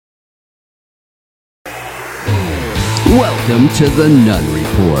Welcome to the Nunn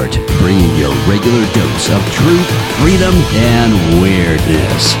Report, bringing your regular dose of truth, freedom, and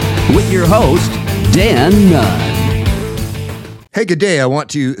weirdness. With your host, Dan Nunn. Hey, good day. I want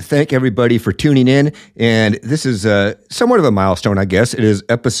to thank everybody for tuning in, and this is somewhat of a milestone, I guess. It is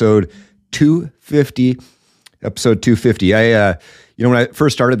episode 250. Episode 250. When I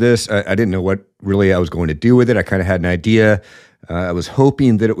first started this, I didn't know what really I was going to do with it. I kind of had an idea. I was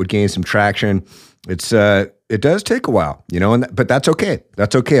hoping that it would gain some traction. It does take a while, but that's okay.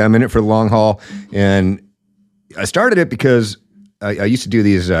 That's okay. I'm in it for the long haul, and I started it because I used to do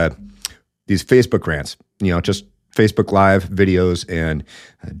these Facebook rants, just Facebook Live videos, and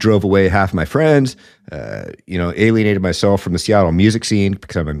drove away half of my friends, alienated myself from the Seattle music scene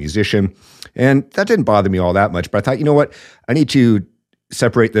because I'm a musician, and that didn't bother me all that much. But I thought, you know what, I need to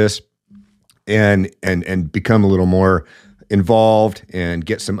separate this and become a little more involved and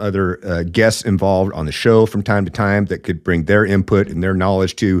get some other guests involved on the show from time to time that could bring their input and their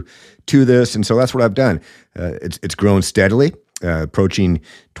knowledge to this. And so that's what I've done. It's grown steadily, approaching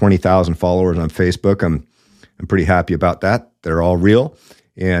 20,000 followers on Facebook. I'm pretty happy about that. They're all real.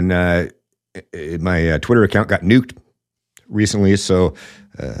 And my Twitter account got nuked recently, so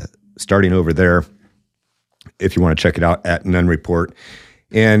starting over there if you want to check it out at Nunn Report.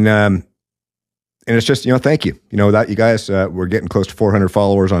 And it's just, thank you. Without you guys, we're getting close to 400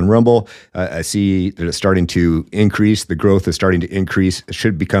 followers on Rumble. I see that it's starting to increase. The growth is starting to increase. It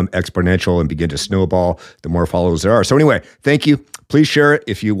should become exponential and begin to snowball the more followers there are. So anyway, thank you. Please share it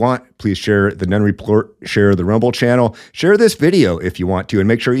if you want. Please share the Nunn Report, share the Rumble channel, share this video if you want to, and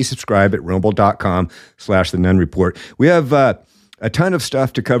make sure you subscribe at rumble.com/the Nunn Report. We have a ton of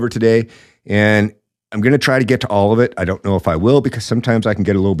stuff to cover today, and I'm going to try to get to all of it. I don't know if I will, because sometimes I can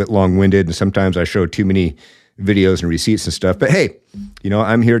get a little bit long-winded, and sometimes I show too many videos and receipts and stuff. But hey,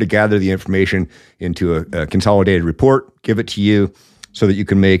 I'm here to gather the information into a consolidated report, give it to you so that you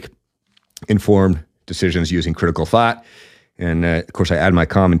can make informed decisions using critical thought. And of course, I add my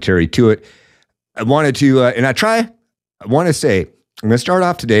commentary to it. I wanted to, I want to say, I'm going to start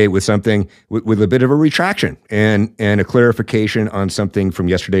off today with something with a bit of a retraction and a clarification on something from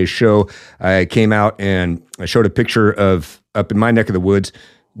yesterday's show. I came out and I showed a picture of up in my neck of the woods,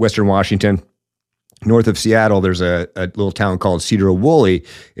 Western Washington, north of Seattle. There's a little town called Cedar-Woolley.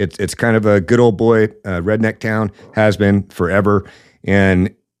 It's kind of a good old boy redneck town, has been forever.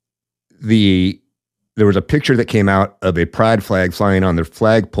 And there was a picture that came out of a pride flag flying on their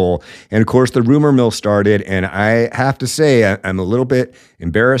flagpole. And of course, the rumor mill started. And I have to say, I'm a little bit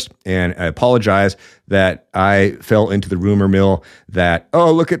embarrassed, and I apologize that I fell into the rumor mill that,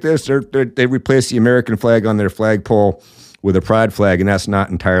 oh, look at this. They replaced the American flag on their flagpole with a pride flag. And that's not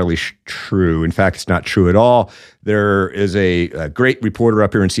entirely true. In fact, it's not true at all. There is a great reporter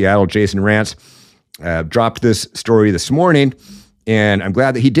up here in Seattle, Jason Rance, dropped this story this morning. And I'm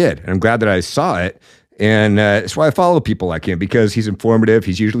glad that he did. And I'm glad that I saw it. And that's why I follow people like him, because he's informative.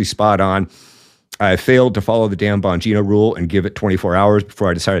 He's usually spot on. I failed to follow the Dan Bongino rule and give it 24 hours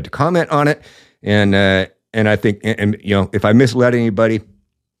before I decided to comment on it. And I think, if I misled anybody,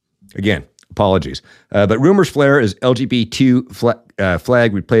 again, apologies. But rumors flare as LGBT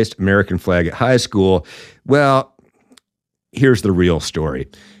flag replaced American flag at high school. Well, here's the real story.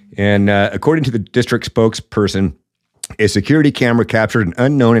 And according to the district spokesperson, a security camera captured an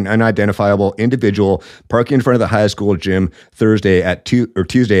unknown and unidentifiable individual parking in front of the high school gym Tuesday at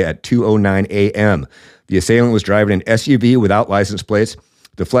 2:09 a.m. The assailant was driving an SUV without license plates.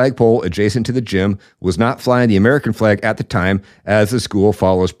 The flagpole adjacent to the gym was not flying the American flag at the time, as the school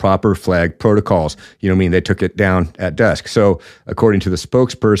follows proper flag protocols. They took it down at dusk. So, according to the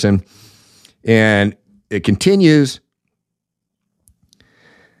spokesperson, and it continues.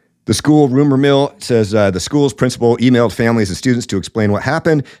 The school rumor mill says the school's principal emailed families and students to explain what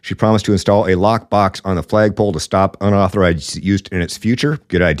happened. She promised to install a lockbox on the flagpole to stop unauthorized use in its future.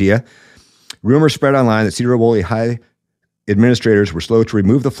 Good idea. Rumors spread online that Cedar-Woolley High administrators were slow to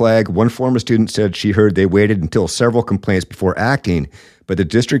remove the flag. One former student said she heard they waited until several complaints before acting, but the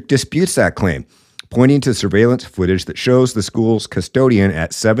district disputes that claim, pointing to surveillance footage that shows the school's custodian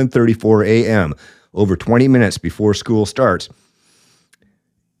at 7:34 a.m., over 20 minutes before school starts.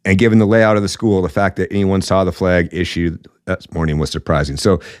 And given the layout of the school, the fact that anyone saw the flag issued that morning was surprising.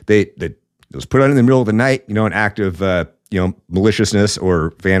 So it was put on in the middle of the night, an act of maliciousness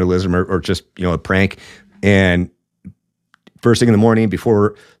or vandalism or just a prank. And first thing in the morning,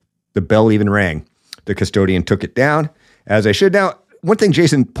 before the bell even rang, the custodian took it down, as I should. Now, one thing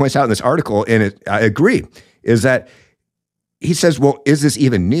Jason points out in this article, and I agree, is that he says, well, is this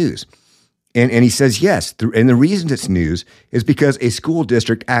even news? And he says, yes. And the reason it's news is because a school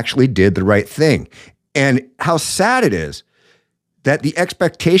district actually did the right thing. And how sad it is that the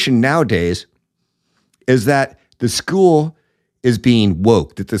expectation nowadays is that the school is being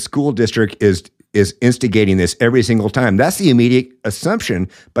woke, that the school district is instigating this every single time. That's the immediate assumption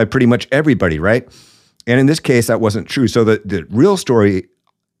by pretty much everybody, right? And in this case, that wasn't true. So the real story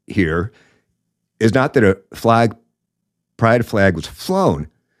here is not that a pride flag was flown.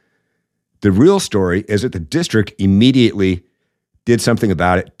 The real story is that the district immediately did something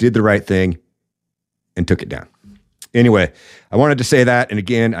about it, did the right thing, and took it down. Anyway, I wanted to say that. And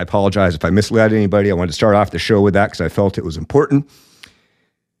again, I apologize if I misled anybody. I wanted to start off the show with that because I felt it was important.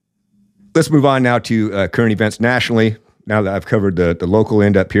 Let's move on now to current events nationally. Now that I've covered the local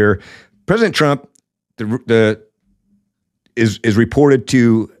end up here, President Trump is reported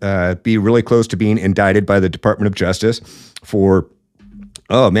to be really close to being indicted by the Department of Justice for,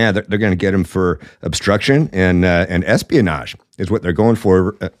 oh man, they're going to get him for obstruction and espionage is what they're going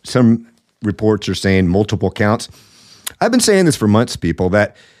for. Some reports are saying multiple counts. I've been saying this for months, people,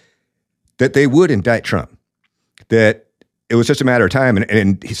 that they would indict Trump, that it was just a matter of time.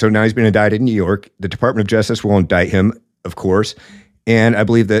 And so now he's been indicted in New York. The Department of Justice will indict him, of course. And I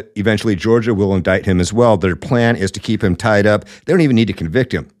believe that eventually Georgia will indict him as well. Their plan is to keep him tied up. They don't even need to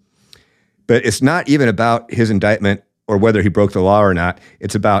convict him. But it's not even about his indictment or whether he broke the law or not.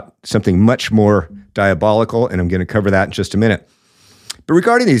 It's about something much more diabolical, and I'm going to cover that in just a minute. But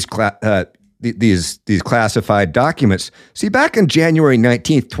regarding these classified documents, see, back on January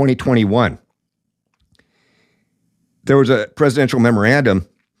 19th, 2021, there was a presidential memorandum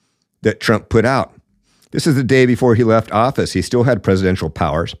that Trump put out. This is the day before he left office. He still had presidential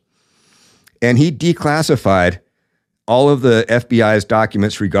powers. And he declassified all of the FBI's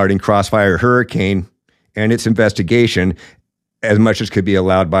documents regarding Crossfire Hurricane and its investigation as much as could be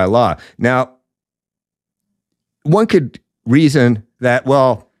allowed by law. Now, one could reason that,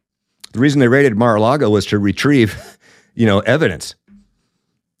 well, the reason they raided Mar-a-Lago was to retrieve, evidence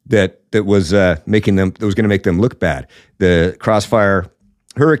that was going to make them look bad. The Crossfire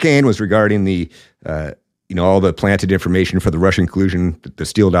Hurricane was regarding the all the planted information for the Russian collusion, the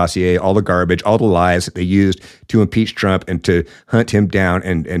Steele dossier, all the garbage, all the lies that they used to impeach Trump and to hunt him down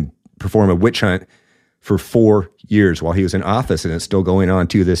and perform a witch hunt for 4 years while he was in office. And it's still going on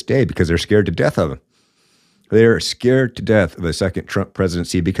to this day because they're scared to death of him. They're scared to death of a second Trump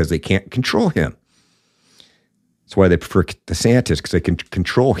presidency because they can't control him. That's why they prefer DeSantis, because they can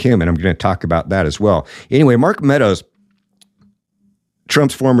control him. And I'm going to talk about that as well. Anyway, Mark Meadows,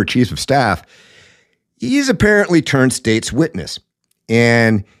 Trump's former chief of staff, he's apparently turned state's witness.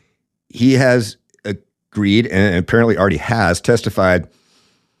 And he has agreed, and apparently already has, testified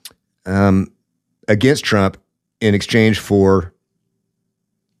against Trump in exchange for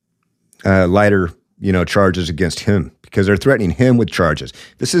lighter charges against him, because they're threatening him with charges.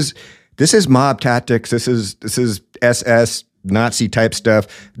 This is mob tactics. This is SS Nazi type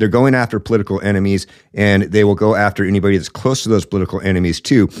stuff. They're going after political enemies, and they will go after anybody that's close to those political enemies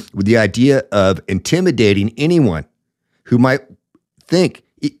too, with the idea of intimidating anyone who might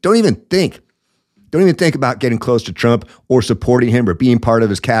don't even think about getting close to Trump or supporting him or being part of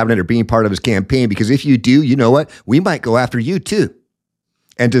his cabinet or being part of his campaign, because if you do, you know what? We might go after you too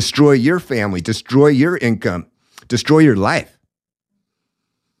and destroy your family, destroy your income, destroy your life.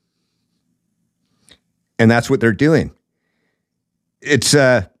 And that's what they're doing. It's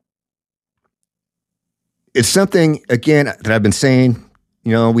something, again, that I've been saying,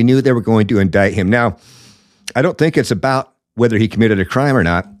 we knew they were going to indict him. Now, I don't think it's about whether he committed a crime or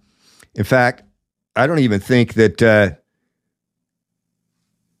not. In fact, I don't even think that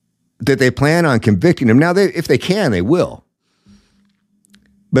they plan on convicting him. Now, if they can, they will.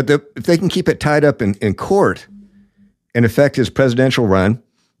 But if they can keep it tied up in court and affect his presidential run,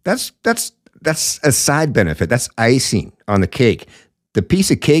 that's a side benefit. That's icing on the cake. The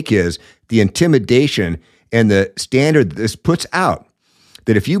piece of cake is the intimidation and the standard that this puts out,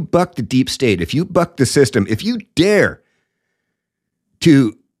 that if you buck the deep state, if you buck the system, if you dare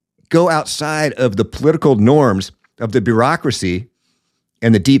to go outside of the political norms of the bureaucracy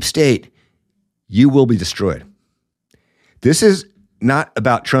and the deep state, you will be destroyed. This is not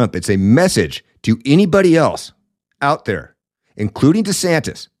about Trump. It's a message to anybody else out there, including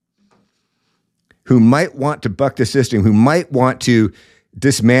DeSantis, who might want to buck the system, who might want to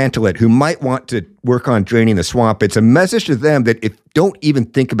dismantle it, who might want to work on draining the swamp. It's a message to them that don't even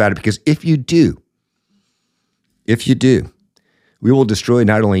think about it, because if you do, we will destroy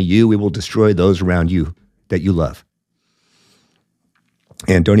not only you, we will destroy those around you that you love.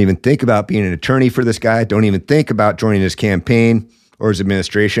 And don't even think about being an attorney for this guy. Don't even think about joining his campaign or his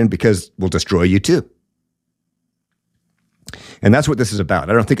administration, because we'll destroy you too. And that's what this is about.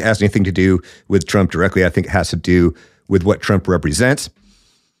 I don't think it has anything to do with Trump directly. I think it has to do with what Trump represents.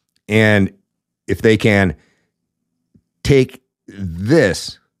 And if they can take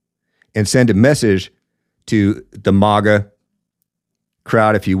this and send a message to the MAGA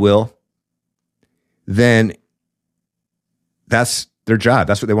crowd, if you will, then that's their job.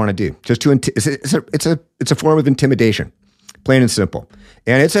 That's what they want to do. Just to it's a form of intimidation, plain and simple.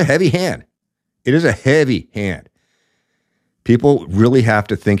 And it's a heavy hand. It is a heavy hand. People really have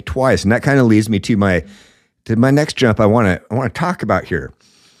to think twice, and that kind of leads me to my next jump. I want to talk about here.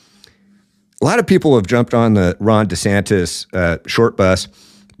 A lot of people have jumped on the Ron DeSantis short bus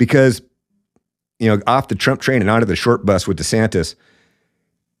because, off the Trump train and onto the short bus with DeSantis.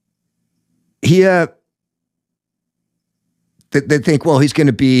 They think, well, he's going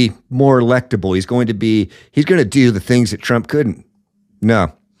to be more electable. He's going to do the things that Trump couldn't.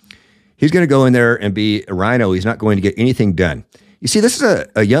 No, he's going to go in there and be a rhino. He's not going to get anything done. You see, this is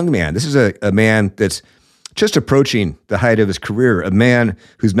a young man. This is a man that's just approaching the height of his career, a man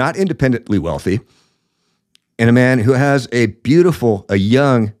who's not independently wealthy, and a man who has a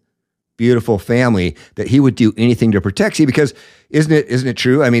young, beautiful family that he would do anything to protect. See, because isn't it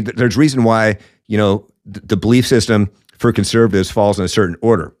true? I mean, there's reason why, the belief system for conservatives falls in a certain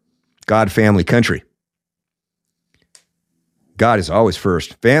order. God, family, country. God is always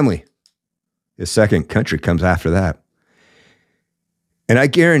first. Family is second. Country comes after that. And I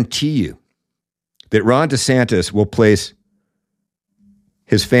guarantee you that Ron DeSantis will place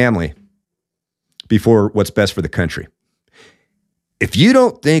his family before what's best for the country. If you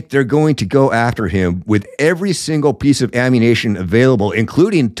don't think they're going to go after him with every single piece of ammunition available,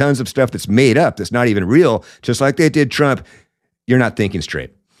 including tons of stuff that's made up, that's not even real, just like they did Trump, you're not thinking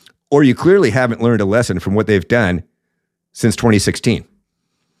straight. Or you clearly haven't learned a lesson from what they've done since 2016.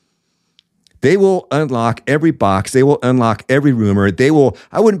 They will unlock every box. They will unlock every rumor.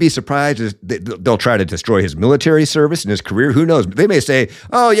 I wouldn't be surprised if they'll try to destroy his military service and his career. Who knows? They may say,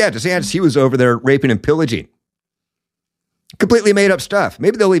 oh yeah, DeSantis, he was over there raping and pillaging. Completely made up stuff.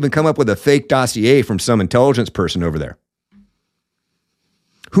 Maybe they'll even come up with a fake dossier from some intelligence person over there.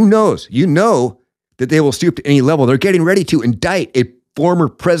 Who knows? You know that they will stoop to any level. They're getting ready to indict a former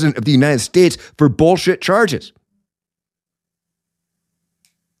president of the United States for bullshit charges.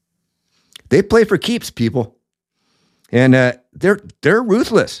 They play for keeps, people. And they're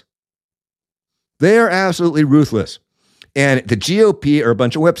ruthless. They are absolutely ruthless. And the GOP are a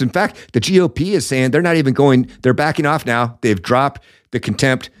bunch of whips. In fact, the GOP is saying they're backing off now. They've dropped the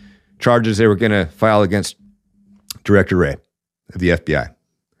contempt charges they were going to file against Director Wray of the FBI.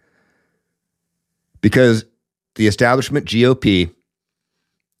 Because the establishment GOP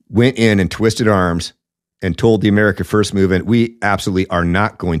went in and twisted arms and told the America First movement, we absolutely are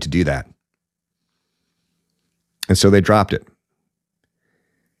not going to do that. And so they dropped it.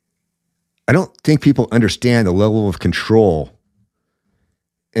 I don't think people understand the level of control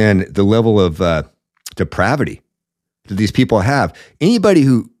and the level of depravity that these people have. Anybody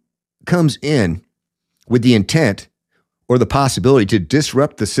who comes in with the intent or the possibility to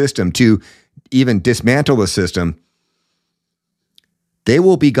disrupt the system, to even dismantle the system, they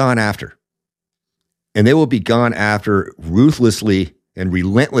will be gone after. And they will be gone after ruthlessly and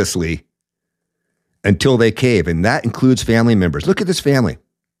relentlessly until they cave. And that includes family members. Look at this family.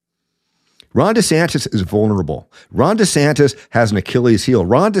 Ron DeSantis is vulnerable. Ron DeSantis has an Achilles heel.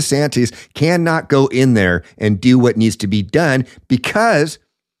 Ron DeSantis cannot go in there and do what needs to be done because,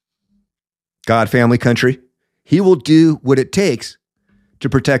 God, family, country, he will do what it takes to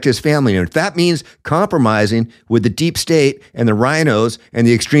protect his family. And if that means compromising with the deep state and the rhinos and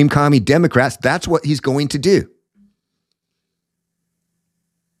the extreme commie Democrats, that's what he's going to do.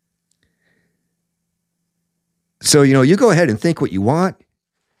 So, you go ahead and think what you want,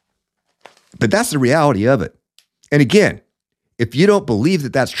 but that's the reality of it. And again, if you don't believe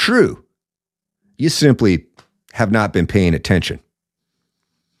that that's true, you simply have not been paying attention.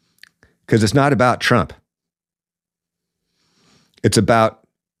 Because it's not about Trump. It's about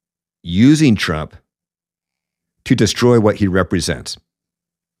using Trump to destroy what he represents.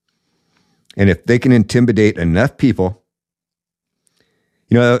 And if they can intimidate enough people,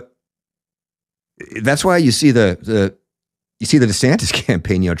 that's why you see the DeSantis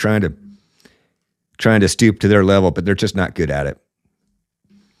campaign, trying to stoop to their level, but they're just not good at it.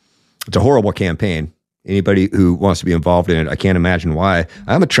 It's a horrible campaign. Anybody who wants to be involved in it, I can't imagine why.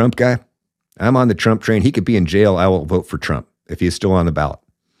 I'm a Trump guy. I'm on the Trump train. He could be in jail. I will vote for Trump if he's still on the ballot.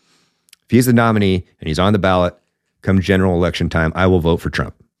 If he's the nominee and he's on the ballot come general election time, I will vote for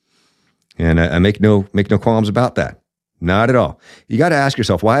Trump. And I make no qualms about that. Not at all. You got to ask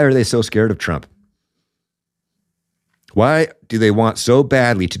yourself, why are they so scared of Trump? Why do they want so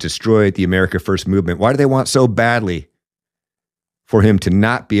badly to destroy the America First movement? Why do they want so badly for him to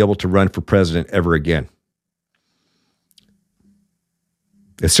not be able to run for president ever again?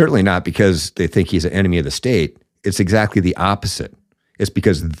 It's certainly not because they think he's an enemy of the state. It's exactly the opposite. It's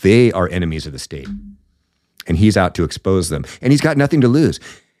because they are enemies of the state, and he's out to expose them. And he's got nothing to lose.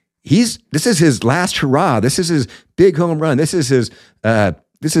 This is his last hurrah. This is his big home run. This is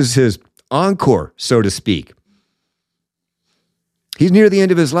his encore, so to speak. He's near the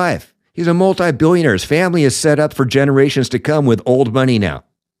end of his life. He's a multi-billionaire. His family is set up for generations to come with old money now.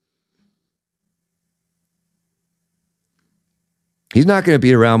 He's not going to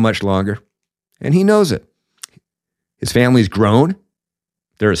be around much longer, and he knows it. His family's grown.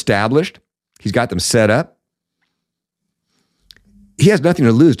 They're established. He's got them set up. He has nothing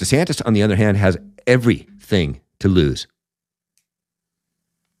to lose. DeSantis, on the other hand, has everything to lose.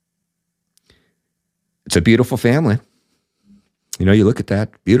 It's a beautiful family. You know, you look at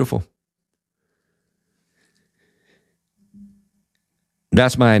that, beautiful.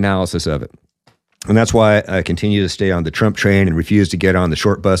 That's my analysis of it. And that's why I continue to stay on the Trump train and refuse to get on the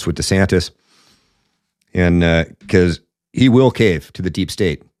short bus with DeSantis. And because he will cave to the deep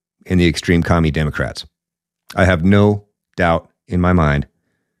state and the extreme commie Democrats. I have no doubt in my mind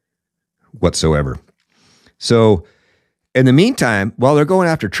whatsoever. So in the meantime, while they're going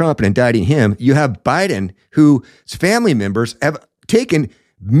after Trump and indicting him, you have Biden, whose family members have taken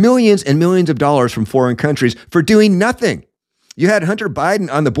millions and millions of dollars from foreign countries for doing nothing. You had Hunter Biden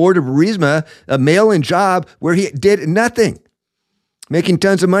on the board of Burisma, a mail-in job where he did nothing, making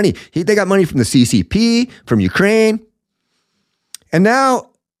tons of money. They got money from the CCP, from Ukraine. And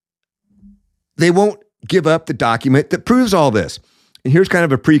now they won't give up the document that proves all this. And here's kind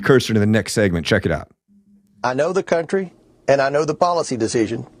of a precursor to the next segment. Check it out. I know the country and I know the policy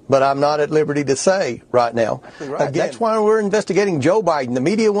decision, but I'm not at liberty to say right now. Right. That's why we're investigating Joe Biden. The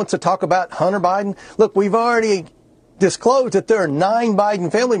media wants to talk about Hunter Biden. Look, we've already disclosed that there are 9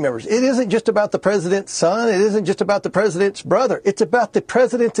 Biden family members. It isn't just about the president's son. It isn't just about the president's brother. It's about the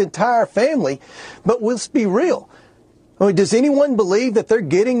president's entire family. But let's be real. I mean, does anyone believe that they're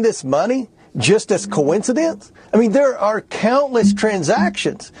getting this money just as coincidence? I mean, there are countless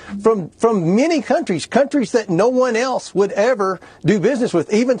transactions from many countries that no one else would ever do business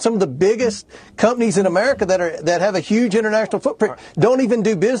with. Even some of the biggest companies in America that have a huge international footprint don't even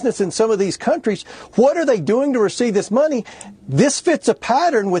do business in some of these countries. What are they doing to receive this money? This fits a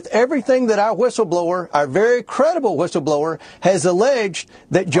pattern with everything that our whistleblower, our very credible whistleblower, has alleged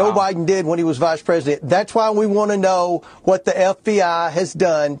that Joe Biden did when he was vice president. That's why we want to know what the FBI has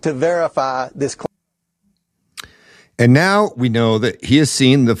done to verify this claim. And now we know that he has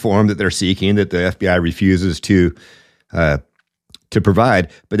seen the form that they're seeking, that the FBI refuses to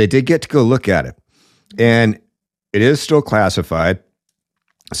provide, but they did get to go look at it. And it is still classified,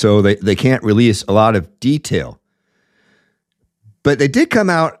 so they can't release a lot of detail. But they did come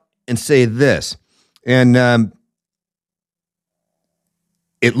out and say this, and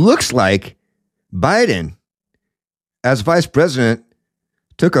it looks like Biden, as vice president,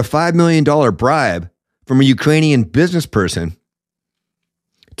 took a $5 million bribe from a Ukrainian business person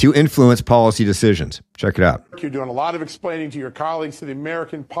to influence policy decisions. Check it out. You're doing a lot of explaining to your colleagues, to the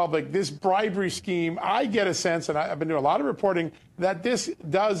American public, this bribery scheme. I get a sense, and I've been doing a lot of reporting, that this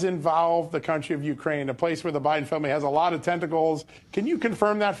does involve the country of Ukraine, a place where the Biden family has a lot of tentacles. Can you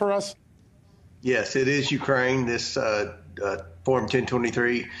confirm that for us? Yes, it is Ukraine. This Form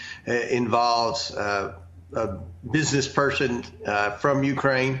 1023 involves a business person from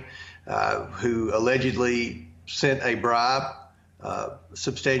Ukraine who allegedly sent a bribe,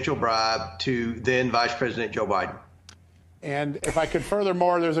 substantial bribe, to then Vice President Joe Biden. And if I could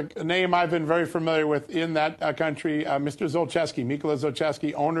furthermore, there's a name I've been very familiar with in that country, Mr. Zlochevsky, Mykola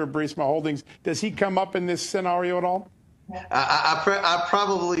Zlochevsky, owner of Burisma Holdings. Does he come up in this scenario at all? I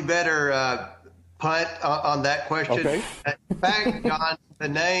probably better punt on that question. Okay. In fact, John, the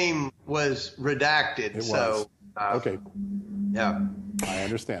name was redacted. It was. So, okay. Yeah. I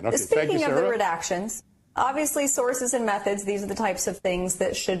understand. Okay. Speaking Thank you, of the Sarah. redactions, obviously sources and methods, these are the types of things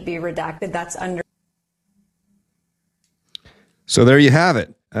that should be redacted. That's under. So there you have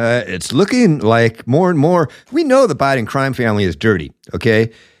it. It's looking like more and more, we know the Biden crime family is dirty,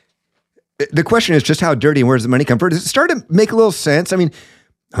 okay? The question is just how dirty and where does the money come from? Does it start to make a little sense? I mean,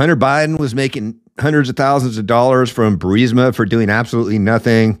 Hunter Biden was making hundreds of thousands of dollars from Burisma for doing absolutely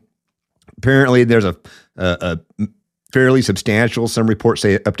nothing. Apparently, there's a fairly substantial, some reports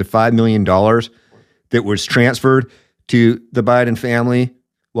say up to $5 million that was transferred to the Biden family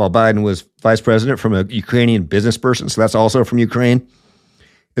while Biden was vice president from a Ukrainian business person. So that's also from Ukraine.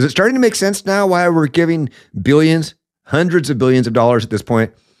 Is it starting to make sense now why we're giving billions hundreds of billions of dollars at this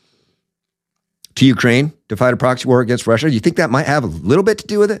point to Ukraine to fight a proxy war against Russia. You think that might have a little bit to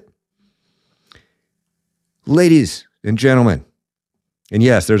do with it? Ladies and gentlemen, and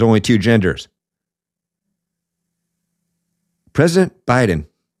yes, there's only two genders. President Biden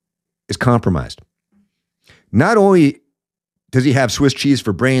is compromised. Not only does he have Swiss cheese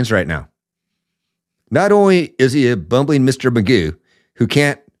for brains right now, not only is he a bumbling Mr. Magoo who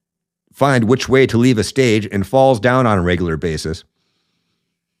can't find which way to leave a stage and falls down on a regular basis,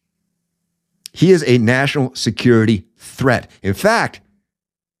 he is a national security threat. In fact,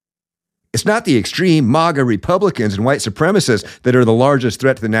 it's not the extreme MAGA Republicans and white supremacists that are the largest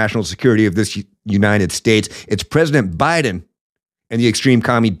threat to the national security of this United States. It's President Biden and the extreme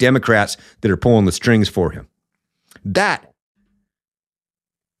commie Democrats that are pulling the strings for him. That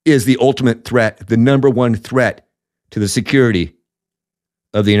is the ultimate threat, the number one threat to the security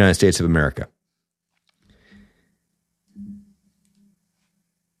of the United States of America.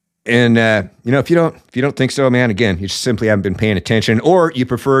 And if you don't think so, man, again, you just simply haven't been paying attention, or you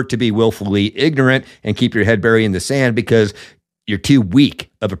prefer to be willfully ignorant and keep your head buried in the sand because you're too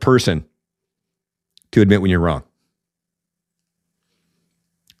weak of a person to admit when you're wrong.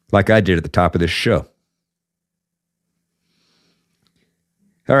 Like I did at the top of this show.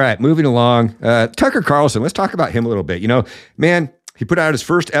 All right, moving along. Tucker Carlson, let's talk about him a little bit. Man, he put out his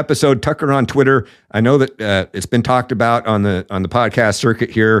first episode, Tucker on Twitter. I know that it's been talked about on the podcast circuit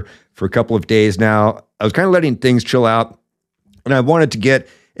here for a couple of days now. I was kind of letting things chill out, and I wanted to get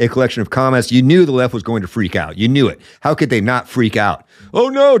a collection of comments. You knew the left was going to freak out. You knew it. How could they not freak out? Oh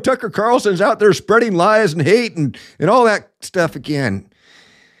no, Tucker Carlson's out there spreading lies and hate and all that stuff again.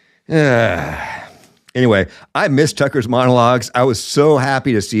 Anyway, I missed Tucker's monologues. I was so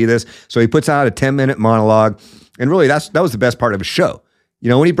happy to see this. So he puts out a 10-minute monologue. And really, that was the best part of his show.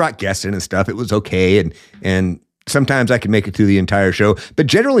 When he brought guests in and stuff, it was okay. And sometimes I could make it through the entire show. But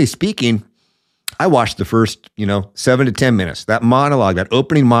generally speaking, I watched the first, 7 to 10 minutes. That monologue, that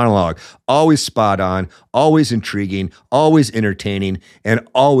opening monologue, always spot on, always intriguing, always entertaining, and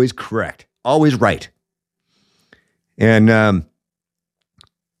always correct, always right. And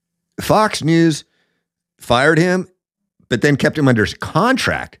Fox News fired him, but then kept him under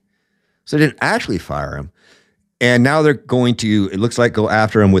contract. So they didn't actually fire him. And now they're going to, it looks like, go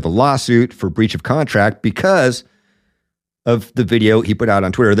after him with a lawsuit for breach of contract because of the video he put out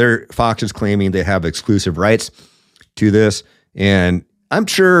on Twitter. Fox is claiming they have exclusive rights to this. And I'm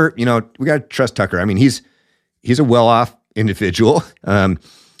sure, we got to trust Tucker. I mean, he's a well-off individual,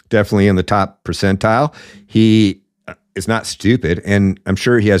 definitely in the top percentile. He is not stupid. And I'm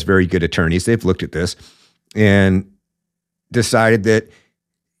sure he has very good attorneys. They've looked at this and decided that,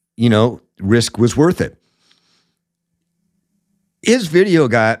 risk was worth it. His video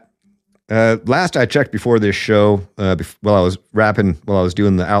got, last I checked before this show, while I was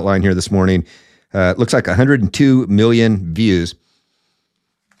doing the outline here this morning, it looks like 102 million views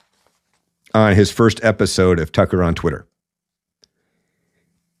on his first episode of Tucker on Twitter.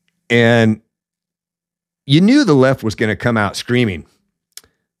 And you knew the left was going to come out screaming,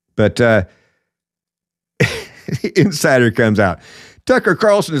 but Insider comes out. Tucker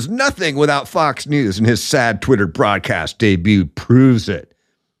Carlson is nothing without Fox News, and his sad Twitter broadcast debut proves it.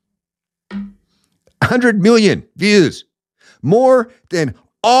 100 million views, more than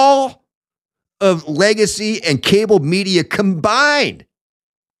all of legacy and cable media combined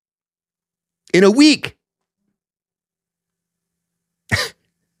in a week.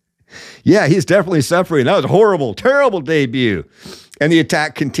 Yeah, he's definitely suffering. That was a horrible, terrible debut. And the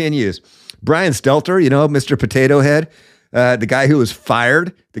attack continues. Brian Stelter, Mr. Potato Head, the guy who was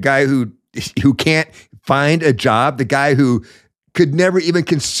fired, the guy who can't find a job, the guy who could never even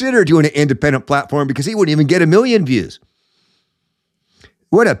consider doing an independent platform because he wouldn't even get 1 million views.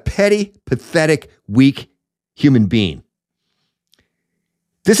 What a petty, pathetic, weak human being.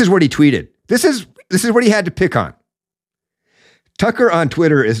 This is what he tweeted. This is what he had to pick on. Tucker on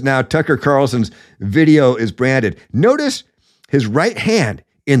Twitter is now Tucker Carlson's video is branded. Notice his right hand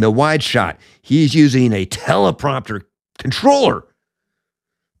in the wide shot. He's using a teleprompter controller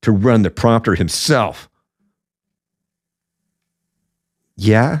to run the prompter himself.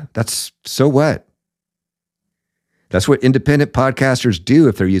 Yeah, so what? That's what independent podcasters do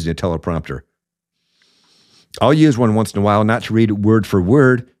if they're using a teleprompter. I'll use one once in a while, not to read word for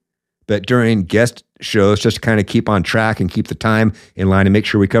word, but during guest shows, just to kind of keep on track and keep the time in line and make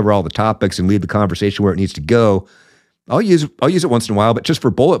sure we cover all the topics and lead the conversation where it needs to go. I'll use it once in a while, but just for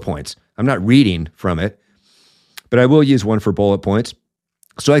bullet points. I'm not reading from it, but I will use one for bullet points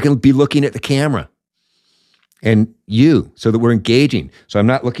so I can be looking at the camera and you so that we're engaging. So I'm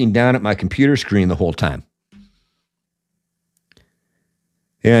not looking down at my computer screen the whole time.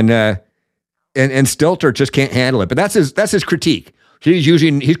 And Stelter just can't handle it. But that's his critique.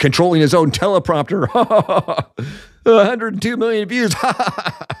 He's controlling his own teleprompter. 102 million views.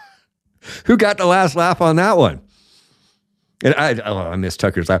 Who got the last laugh on that one? And I miss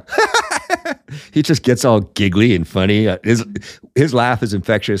Tucker's laugh. He just gets all giggly and funny. His laugh is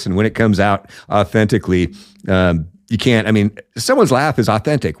infectious, and when it comes out authentically, you can't. I mean, someone's laugh is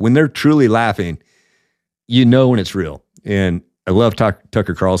authentic when they're truly laughing. You know when it's real, and I love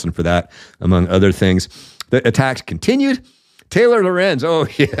Tucker Carlson for that, among other things. The attacks continued. Taylor Lorenz, oh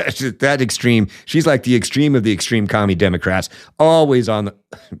yeah, she's that extreme. She's like the extreme of the extreme commie Democrats. Always on the.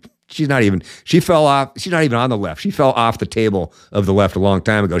 She fell off. She's not even on the left. She fell off the table of the left a long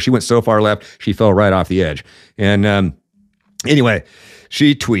time ago. She went so far left, she fell right off the edge. And anyway,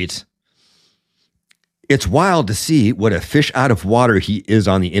 she tweets, "It's wild to see what a fish out of water he is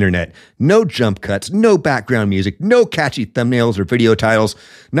on the internet. No jump cuts, no background music, no catchy thumbnails or video titles.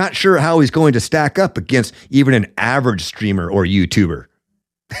 Not sure how he's going to stack up against even an average streamer or YouTuber."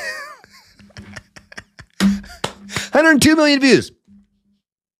 102 million views.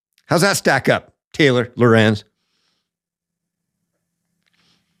 How's that stack up, Taylor Lorenz?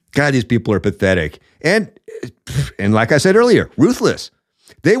 God, these people are pathetic. And like I said earlier, ruthless.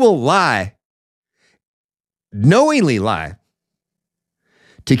 They will lie, knowingly lie,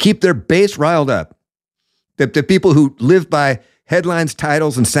 to keep their base riled up. The people who live by headlines,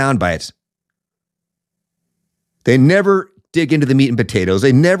 titles, and sound bites. They never dig into the meat and potatoes.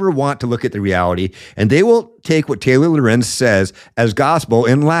 They never want to look at the reality, and they will take what Taylor Lorenz says as gospel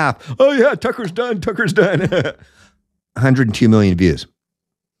and laugh. Oh yeah, Tucker's done. 102 million views.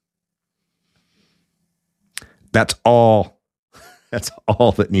 That's all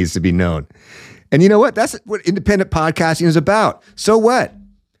that needs to be known. And you know what? That's what independent podcasting is about. So what?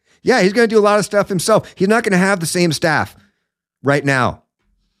 Yeah, he's going to do a lot of stuff himself. He's not going to have the same staff right now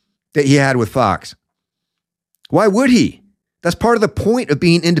that he had with Fox. Why would he? That's part of the point of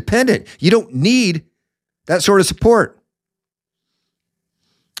being independent. You don't need that sort of support.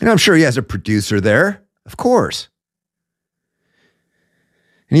 And I'm sure he has a producer there, of course.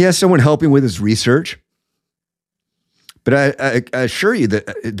 And he has someone helping with his research. But I assure you that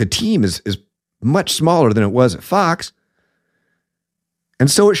the team is much smaller than it was at Fox.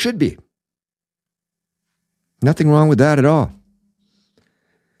 And so it should be. Nothing wrong with that at all.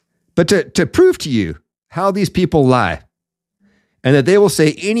 But to prove to you how these people lie, and that they will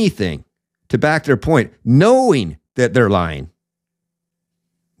say anything to back their point, knowing that they're lying.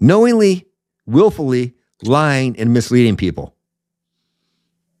 Knowingly, willfully lying and misleading people.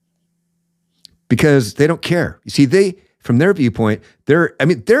 Because they don't care. You see, from their viewpoint, they're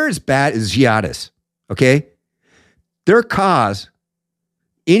as bad as jihadists, okay? Their cause,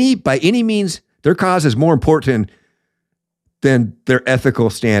 by any means, their cause is more important than their ethical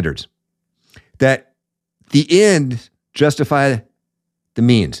standards. That the end justify the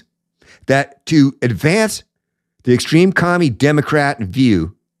means. That to advance the extreme commie Democrat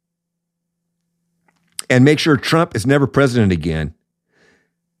view and make sure Trump is never president again,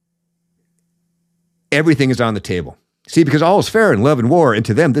 everything is on the table. See, because all is fair in love and war, and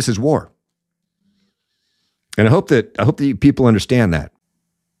to them, this is war. And I hope that you people understand that.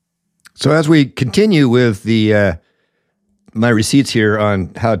 So as we continue with my receipts here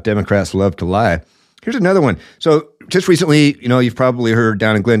on how Democrats love to lie, here's another one. So just recently, you've probably heard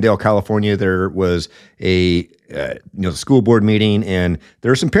down in Glendale, California, there was a school board meeting, and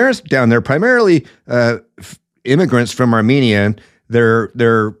there are some parents down there, primarily immigrants from Armenia.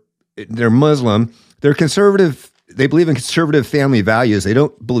 They're Muslim. They're conservative. They believe in conservative family values. They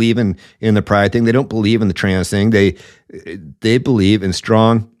don't believe in the pride thing. They don't believe in the trans thing. They believe in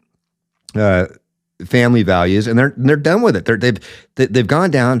strong family values, and they're done with it. They've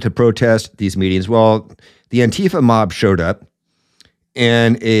gone down to protest these meetings. Well, the Antifa mob showed up,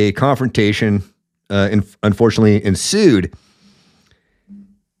 and a confrontation unfortunately ensued.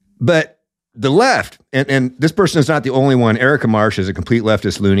 But the left, and this person is not the only one. Erica Marsh is a complete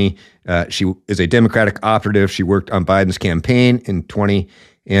leftist loony. She is a Democratic operative. She worked on Biden's campaign in 2020,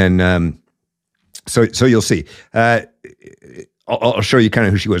 and so you'll see. I'll show you kind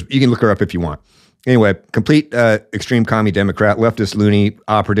of who she was. You can look her up if you want. Anyway, complete extreme commie Democrat, leftist loony,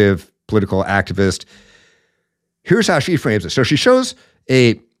 operative, political activist. Here's how she frames it. So she shows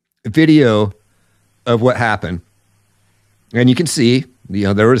a video of what happened, and you can see,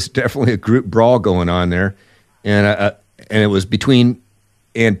 there was definitely a group brawl going on there, and it was between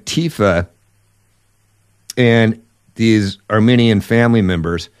Antifa and these Armenian family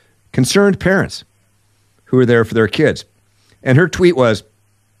members, concerned parents who were there for their kids. And her tweet was,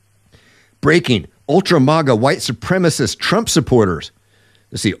 "Breaking, ultra MAGA white supremacist Trump supporters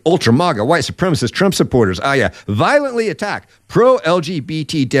Let's see, ultra MAGA, white supremacist Trump supporters. Violently attack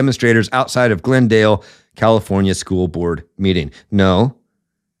pro-LGBT demonstrators outside of Glendale, California school board meeting. No.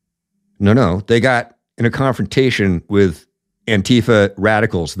 They got in a confrontation with Antifa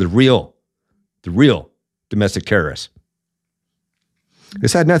radicals, the real domestic terrorists.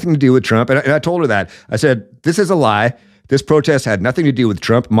 This had nothing to do with Trump. And I told her that. I said, this is a lie. This protest had nothing to do with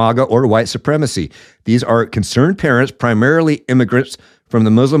Trump, MAGA, or white supremacy. These are concerned parents, primarily immigrants from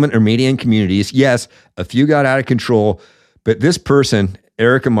the Muslim and Armenian communities. Yes, a few got out of control, but this person,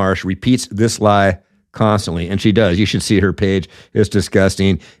 Erica Marsh, repeats this lie constantly, and she does. You should see her page. It's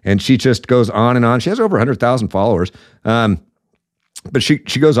disgusting, and she just goes on and on. She has over 100,000 followers, but she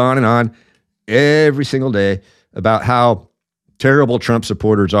goes on and on every single day about how terrible Trump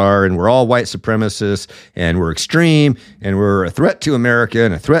supporters are, and we're all white supremacists, and we're extreme, and we're a threat to America,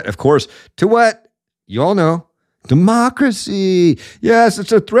 and a threat, of course, to what? You all know. Democracy. Yes,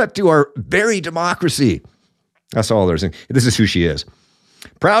 it's a threat to our very democracy. That's all there's. This is who she is.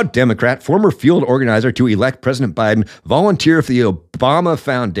 Proud Democrat, former field organizer to elect President Biden, volunteer for the Obama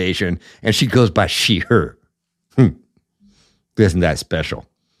Foundation, and she goes by she, her. Isn't that special?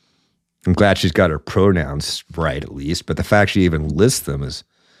 I'm glad she's got her pronouns right, at least, but the fact she even lists them is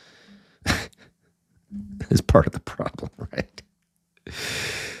part of the problem, right?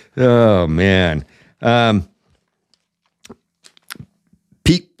 Oh, man.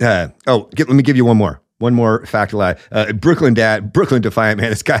 Pete, let me give you one more fact lie. Brooklyn Defiant, man,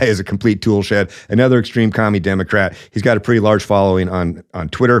 this guy is a complete tool shed. Another extreme commie Democrat. He's got a pretty large following on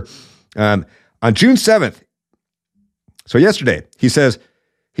Twitter. On June 7th, so yesterday, he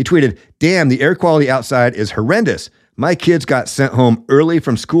tweeted, "Damn, the air quality outside is horrendous. My kids got sent home early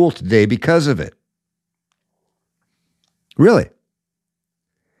from school today because of it." Really?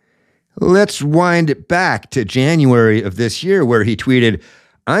 Let's wind it back to January of this year where he tweeted,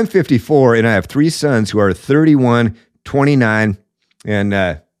 "I'm 54 and I have 3 sons who are 31, 29, and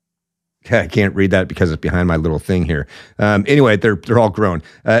I can't read that because it's behind my little thing here. Anyway, they're all grown.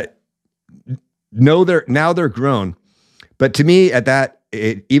 Now they're grown. But to me,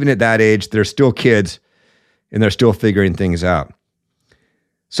 even at that age, they're still kids and they're still figuring things out.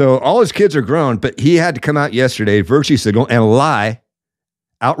 So all his kids are grown, but he had to come out yesterday, virtue signal, and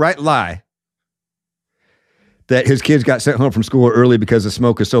outright lie, that his kids got sent home from school early because the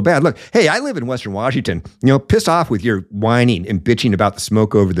smoke is so bad. Look, hey, I live in Western Washington. Piss off with your whining and bitching about the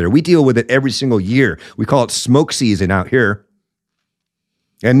smoke over there. We deal with it every single year. We call it smoke season out here.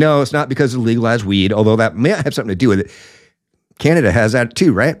 And no, it's not because of legalized weed, although that may have something to do with it. Canada has that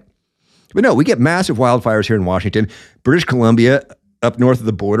too, right? But no, we get massive wildfires here in Washington. British Columbia, up north of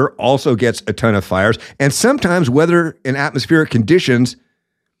the border, also gets a ton of fires. And sometimes weather and atmospheric conditions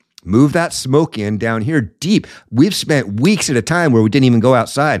move that smoke in down here deep. We've spent weeks at a time where we didn't even go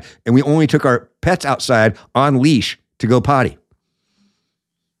outside, and we only took our pets outside on leash to go potty.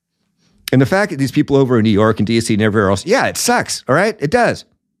 And the fact that these people over in New York and DC and everywhere else, yeah, it sucks, all right? It does.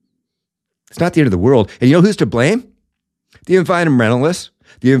 It's not the end of the world. And you know who's to blame? The environmentalists.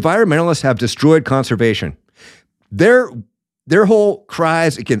 The environmentalists have destroyed conservation. Their whole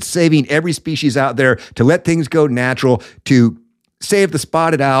cries against saving every species out there, to let things go natural, to save the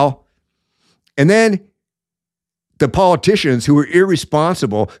spotted owl. And then the politicians who are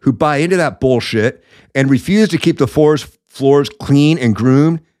irresponsible, who buy into that bullshit and refuse to keep the forest floors clean and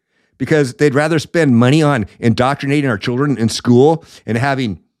groomed because they'd rather spend money on indoctrinating our children in school and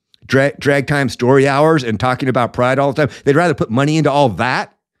having drag time story hours and talking about pride all the time. They'd rather put money into all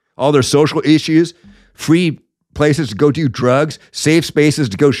that, all their social issues, free places to go do drugs, safe spaces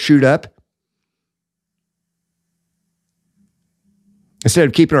to go shoot up, instead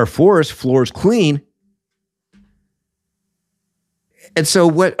of keeping our forest floors clean. And so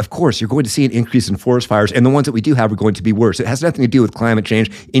of course, you're going to see an increase in forest fires, and the ones that we do have are going to be worse. It has nothing to do with climate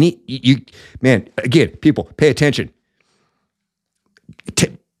change. Again, people, pay attention.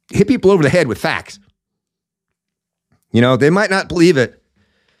 Hit people over the head with facts. They might not believe it,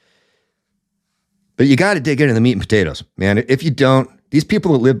 but you got to dig into the meat and potatoes, man. If you don't, these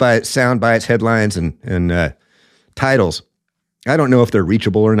people that live by sound bites, headlines, and titles, I don't know if they're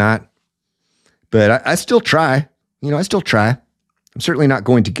reachable or not, but I still try. I still try. I'm certainly not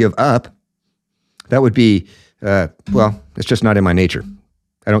going to give up. That would be, it's just not in my nature.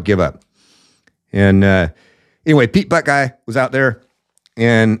 I don't give up. And anyway, Pete Buckeye was out there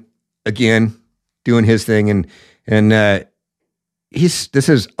and again doing his thing, and I'm going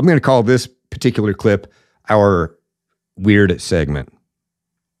to call this particular clip our weird segment.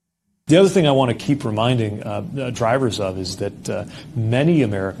 The other thing I want to keep reminding drivers of is that many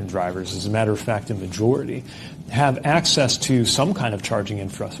American drivers, as a matter of fact, a majority, have access to some kind of charging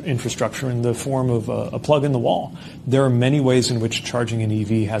infrastructure in the form of a plug in the wall. There are many ways in which charging an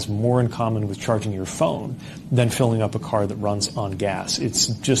EV has more in common with charging your phone than filling up a car that runs on gas. It's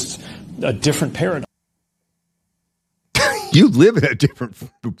just a different paradigm. You live in a different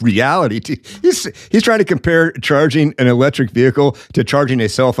reality. He's trying to compare charging an electric vehicle to charging a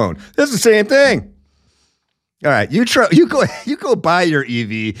cell phone. That's the same thing. All right, you go buy your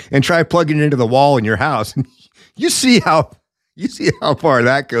EV and try plugging it into the wall in your house. You see how far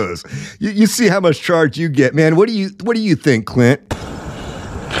that goes. You see how much charge you get, man. What do you think, Clint?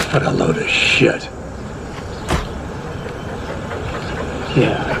 What a load of shit.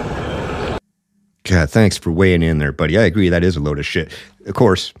 Yeah. God, thanks for weighing in there, buddy. I agree, that is a load of shit. Of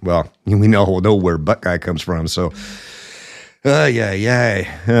course, well, we know where Buckeye comes from, so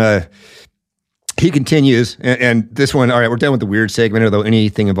he continues, and this one, all right, we're done with the weird segment, although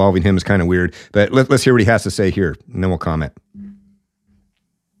anything involving him is kind of weird, but let's hear what he has to say here, and then we'll comment.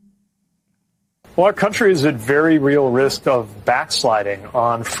 Well, our country is at very real risk of backsliding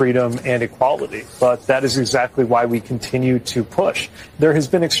on freedom and equality, but that is exactly why we continue to push. There has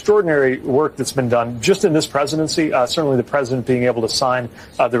been extraordinary work that's been done just in this presidency, certainly the president being able to sign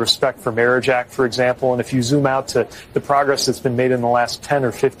the Respect for Marriage Act, for example, and if you zoom out to the progress that's been made in the last 10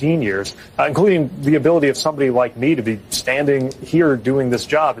 or 15 years, including the ability of somebody like me to be standing here doing this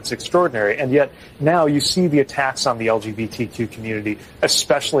job, it's extraordinary. And yet now you see the attacks on the LGBTQ community,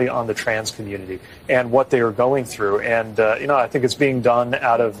 especially on the trans community, and what they are going through. And, I think it's being done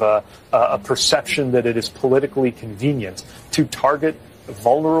out of a perception that it is politically convenient to target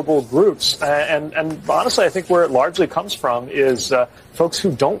vulnerable groups. And honestly, I think where it largely comes from is folks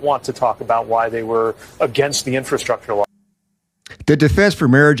who don't want to talk about why they were against the infrastructure law. The Defense for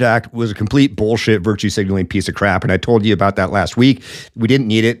Marriage Act was a complete bullshit, virtue signaling piece of crap, and I told you about that last week. We didn't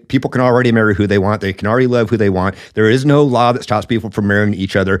need it. People can already marry who they want. They can already love who they want. There is no law that stops people from marrying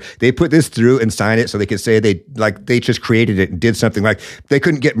each other. They put this through and signed it so they could say they just created it and did something. Like they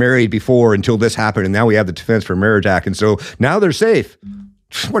couldn't get married before until this happened, and now we have the Defense for Marriage Act, and so now they're safe.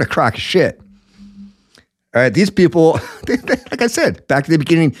 What a crock of shit. All right, these people, like I said, back to the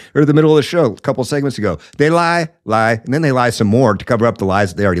beginning or the middle of the show, a couple of segments ago, they lie, and then they lie some more to cover up the lies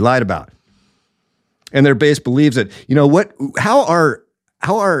that they already lied about. And their base believes that, how are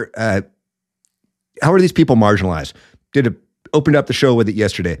these people marginalized? Opened up the show with it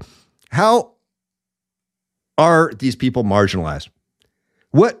yesterday. How are these people marginalized?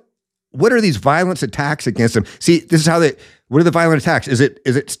 What are these violence attacks against them? See, this is what are the violent attacks? Is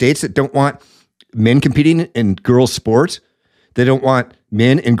it states that don't want men competing in girls' sports? They don't want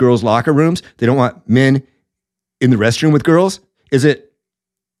men in girls' locker rooms. They don't want men in the restroom with girls. Is it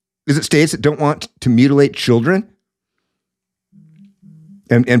states that don't want to mutilate children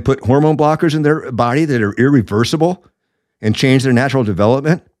and put hormone blockers in their body that are irreversible and change their natural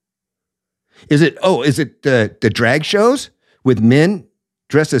development? Is it the drag shows with men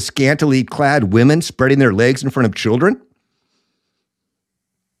dressed as scantily clad women spreading their legs in front of children?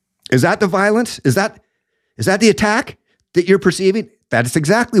 Is that the violence? Is that the attack that you're perceiving? That is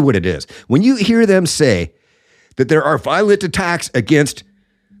exactly what it is. When you hear them say that there are violent attacks against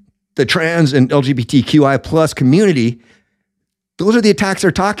the trans and LGBTQI plus community, those are the attacks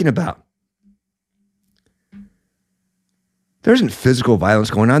they're talking about. There isn't physical violence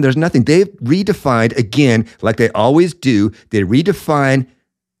going on. There's nothing. They've redefined, again, like they always do, they redefine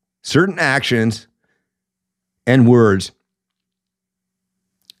certain actions and words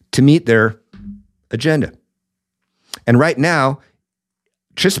to meet their agenda. And right now,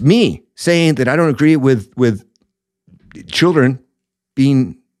 just me saying that I don't agree with children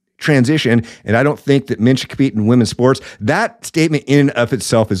being transitioned, and I don't think that men should compete in women's sports, that statement in and of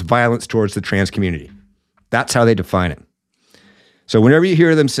itself is violence towards the trans community. That's how they define it. So whenever you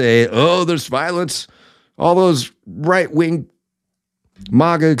hear them say, oh, there's violence, all those right-wing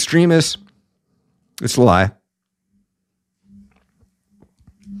MAGA extremists, it's a lie.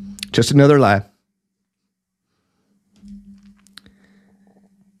 Just another lie.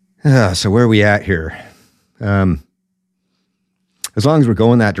 So where are we at here? As long as we're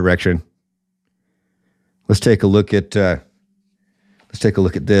going that direction, let's take a look at this.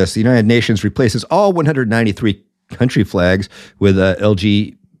 The United Nations replaces all 193 country flags with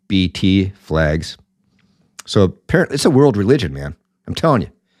LGBT flags. So apparently, it's a world religion, man. I'm telling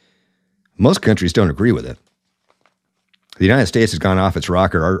you, most countries don't agree with it. The United States has gone off its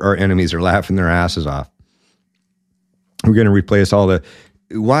rocker. Our enemies are laughing their asses off. We're going to replace all the...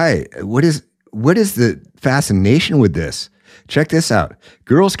 Why? What is the fascination with this? Check this out.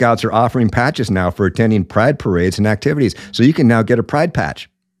 Girl Scouts are offering patches now for attending pride parades and activities. So you can now get a pride patch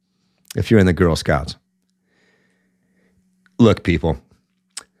if you're in the Girl Scouts. Look, people,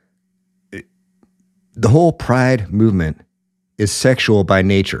 the whole pride movement is sexual by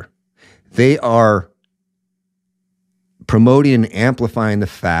nature. They are promoting and amplifying the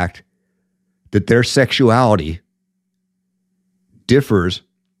fact that their sexuality differs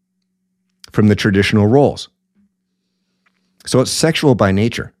from the traditional roles. So it's sexual by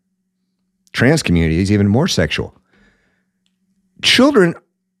nature. Trans community is even more sexual. Children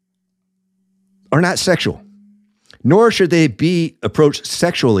are not sexual, nor should they be approached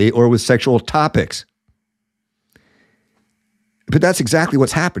sexually or with sexual topics. But that's exactly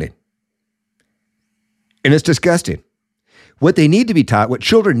what's happening. And it's disgusting. What they need to be taught, what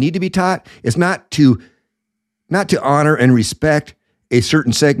children need to be taught, is not to honor and respect a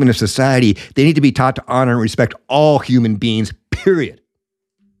certain segment of society. They need to be taught to honor and respect all human beings, period.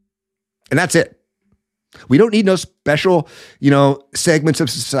 And that's it. We don't need no special, segments of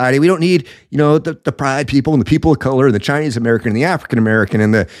society. We don't need, the pride people and the people of color and the Chinese American and the African American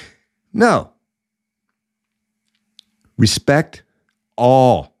and no. Respect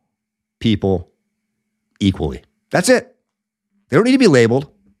all people equally. That's it. They don't need to be labeled.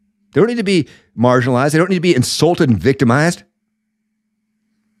 They don't need to be marginalized. They don't need to be insulted and victimized.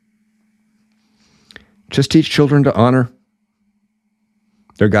 Just teach children to honor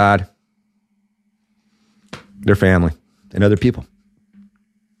their God, their family, and other people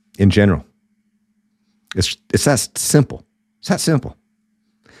in general. It's that simple. It's that simple.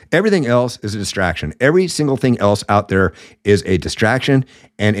 Everything else is a distraction. Every single thing else out there is a distraction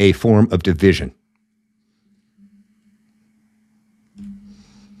and a form of division.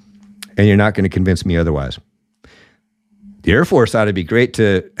 And you're not going to convince me otherwise. The Air Force thought it'd be great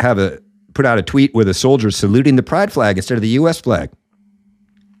to put out a tweet with a soldier saluting the pride flag instead of the U.S. flag.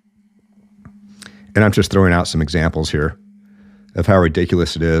 And I'm just throwing out some examples here of how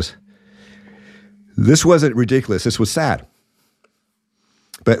ridiculous it is. This wasn't ridiculous. This was sad.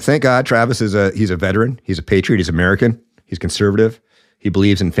 But thank God Travis he's a veteran. He's a patriot. He's American. He's conservative. He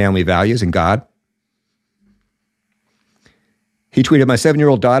believes in family values and God. He tweeted, "My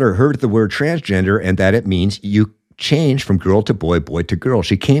 7-year-old daughter heard the word transgender and that it means you change from girl to boy, boy to girl.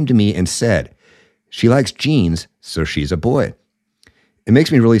 She came to me and said she likes jeans, so she's a boy. It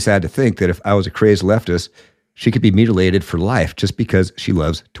makes me really sad to think that if I was a crazed leftist, she could be mutilated for life just because she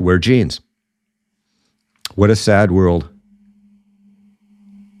loves to wear jeans." What a sad world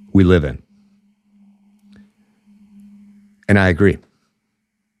we live in. And I agree.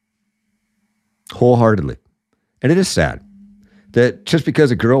 Wholeheartedly. And it is sad that just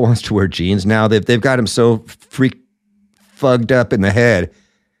because a girl wants to wear jeans, now they've got him so fugged up in the head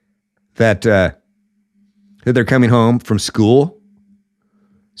that they're coming home from school,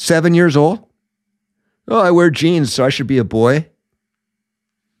 7 years old. "Oh, I wear jeans, so I should be a boy."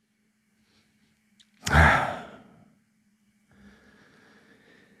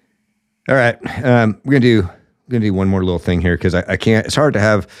 All right, we're gonna do one more little thing here because I can't. It's hard to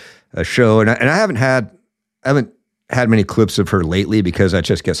have a show, and I haven't had many clips of her lately because I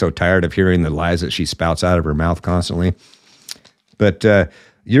just get so tired of hearing the lies that she spouts out of her mouth constantly. But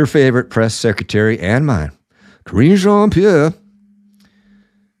your favorite press secretary and mine, Karine Jean-Pierre,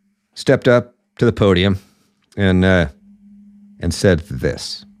 stepped up to the podium and said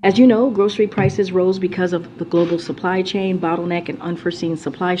this. As you know, grocery prices rose because of the global supply chain bottleneck and unforeseen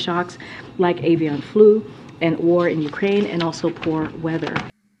supply shocks like avian flu and war in Ukraine and also poor weather.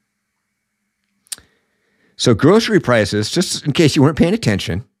 So grocery prices, just in case you weren't paying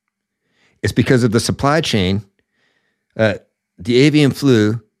attention, it's because of the supply chain, the avian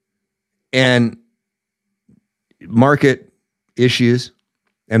flu, and market issues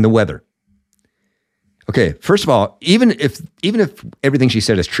and the weather. Okay, first of all, even if everything she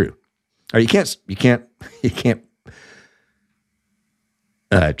said is true, or you can't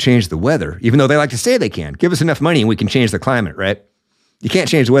change the weather, even though they like to say they can. Give us enough money and we can change the climate, right? You can't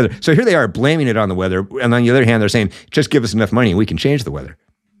change the weather. So here they are blaming it on the weather, and on the other hand, they're saying, just give us enough money and we can change the weather.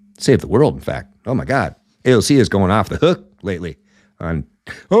 Save the world, in fact. Oh my God. AOC is going off the hook lately on,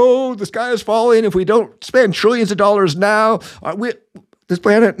 the sky is falling if we don't spend trillions of dollars now. This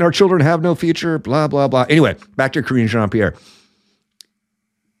planet and our children have no future, blah, blah, blah. Anyway, back to Karine Jean-Pierre.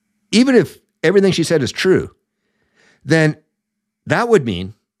 Even if everything she said is true, then that would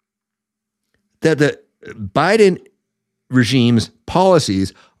mean that the Biden regime's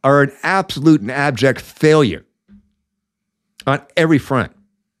policies are an absolute and abject failure on every front.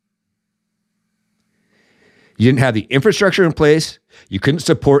 You didn't have the infrastructure in place. You couldn't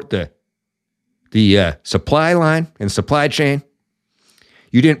support the the supply line and supply chain.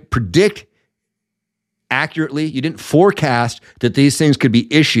 You didn't predict accurately. You didn't forecast that these things could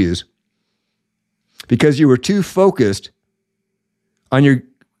be issues because you were too focused on your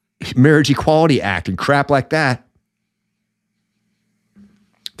Marriage Equality Act and crap like that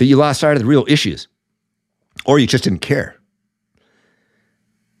you lost sight of the real issues, or you just didn't care.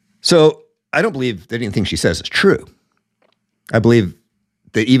 So I don't believe that anything she says is true. I believe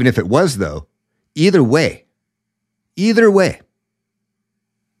that even if it was, though, either way, it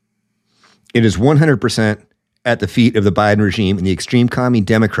is 100% at the feet of the Biden regime and the extreme commie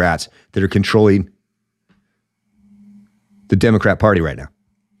Democrats that are controlling the Democrat Party right now.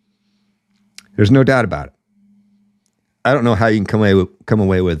 There's no doubt about it. I don't know how you can come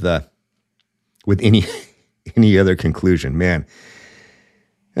away with any other conclusion, man.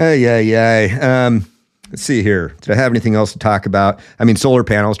 Let's see here. Did I have anything else to talk about? I mean, solar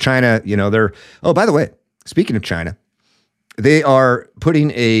panels. China, they're. Oh, by the way, speaking of China, they are putting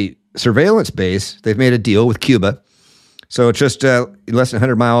a surveillance base. They've made a deal with Cuba, so it's just less than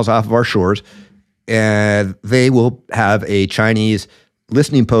 100 miles off of our shores, and they will have a Chinese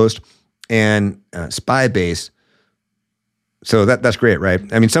listening post and spy base. So that's great, right?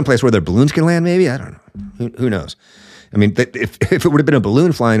 I mean, someplace where their balloons can land, maybe? I don't know. Who knows? I mean, if it would have been a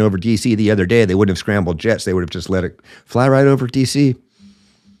balloon flying over D.C. the other day, they wouldn't have scrambled jets. They would have just let it fly right over D.C.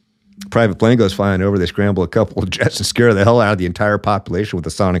 Private plane goes flying over. They scramble a couple of jets and scare the hell out of the entire population with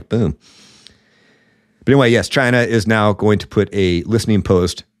a sonic boom. But anyway, yes, China is now going to put a listening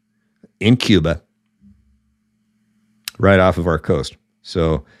post in Cuba right off of our coast.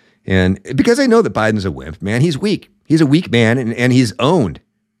 So, and because I know that Biden's a wimp, man, he's weak. He's a weak man, and he's owned.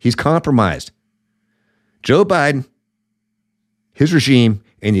 He's compromised. Joe Biden, his regime,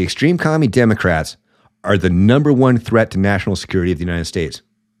 and the extreme commie Democrats are the number one threat to national security of the United States.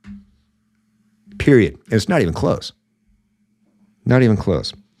 Period. And it's not even close. Not even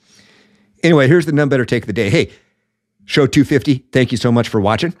close. Anyway, here's the Nunn Better Take of the day. Hey, show 250, thank you so much for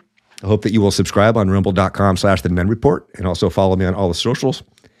watching. I hope that you will subscribe on rumble.com/The Nunn Report and also follow me on all the socials.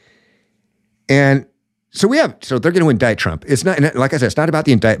 And so they're going to indict Trump. It's not, like I said, it's not about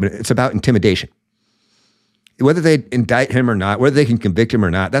the indictment. It's about intimidation. Whether they indict him or not, whether they can convict him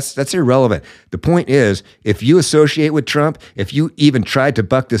or not, that's irrelevant. The point is, if you associate with Trump, if you even tried to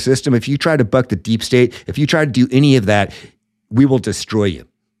buck the system, if you try to buck the deep state, if you try to do any of that, we will destroy you.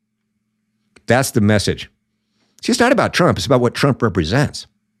 That's the message. See, it's not about Trump. It's about what Trump represents,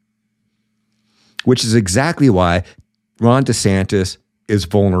 which is exactly why Ron DeSantis is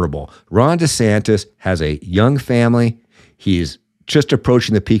vulnerable. Ron DeSantis has a young family. He's just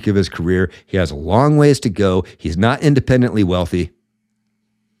approaching the peak of his career. He has a long ways to go. He's not independently wealthy.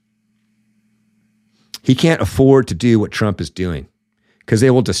 He can't afford to do what Trump is doing because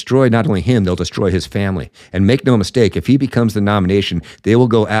they will destroy not only him, they'll destroy his family. And make no mistake, if he becomes the nomination, they will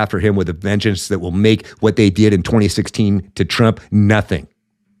go after him with a vengeance that will make what they did in 2016 to Trump nothing.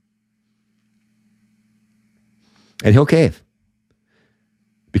 And he'll cave.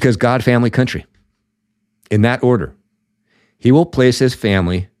 Because God, family, country. In that order. He will place his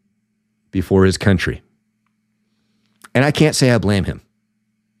family before his country. And I can't say I blame him.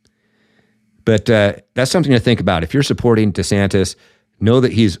 But that's something to think about. If you're supporting DeSantis, know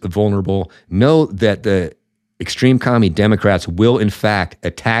that he's vulnerable. Know that the extreme commie Democrats will, in fact,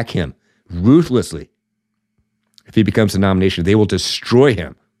 attack him ruthlessly. If he becomes the nomination, they will destroy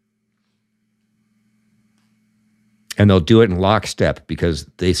him. And they'll do it in lockstep because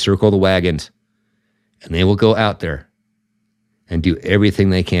they circle the wagons and they will go out there and do everything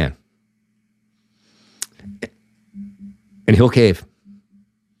they can. And he'll cave.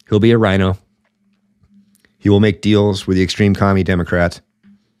 He'll be a rhino. He will make deals with the extreme commie Democrats.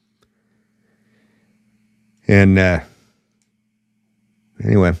 And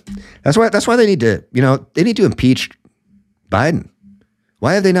anyway, that's why they need to, they need to impeach Biden.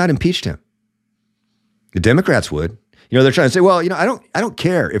 Why have they not impeached him? The Democrats would. They're trying to say, well, I don't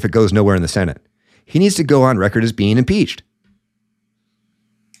care if it goes nowhere in the Senate. He needs to go on record as being impeached.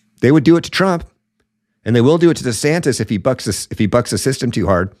 They would do it to Trump, and they will do it to DeSantis if he bucks the system too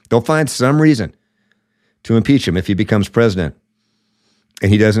hard. They'll find some reason to impeach him if he becomes president,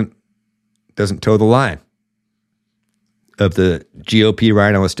 and he doesn't toe the line of the GOP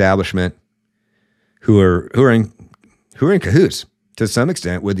rhino establishment, who are in cahoots to some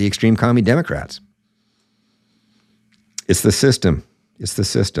extent with the extreme commie Democrats. It's the system. It's the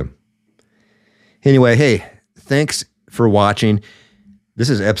system. Anyway, hey, thanks for watching. This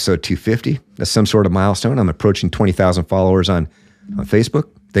is episode 250. That's some sort of milestone. I'm approaching 20,000 followers on Facebook.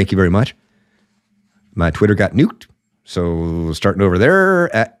 Thank you very much. My Twitter got nuked. So starting over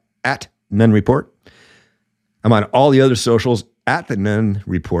there at Nunn Report. I'm on all the other socials at the Nunn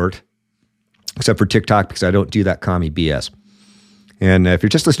Report, except for TikTok because I don't do that commie BS. And if you're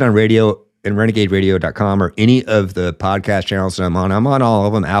just listening on radio and renegaderadio.com or any of the podcast channels that I'm on all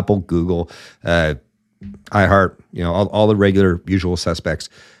of them, Apple, Google, iHeart, all the regular usual suspects.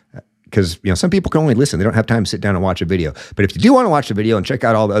 Because, some people can only listen. They don't have time to sit down and watch a video. But if you do want to watch the video and check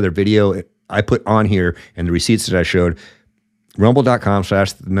out all the other video I put on here and the receipts that I showed,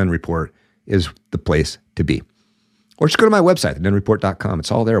 rumble.com/the Nunn Report is the place to be. Or just go to my website, thenunnreport.com.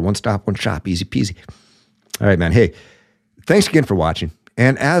 It's all there. One stop, one shop. Easy peasy. All right, man. Hey, thanks again for watching.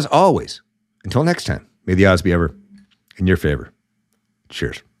 And as always, until next time, may the odds be ever in your favor.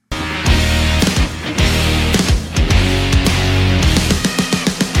 Cheers.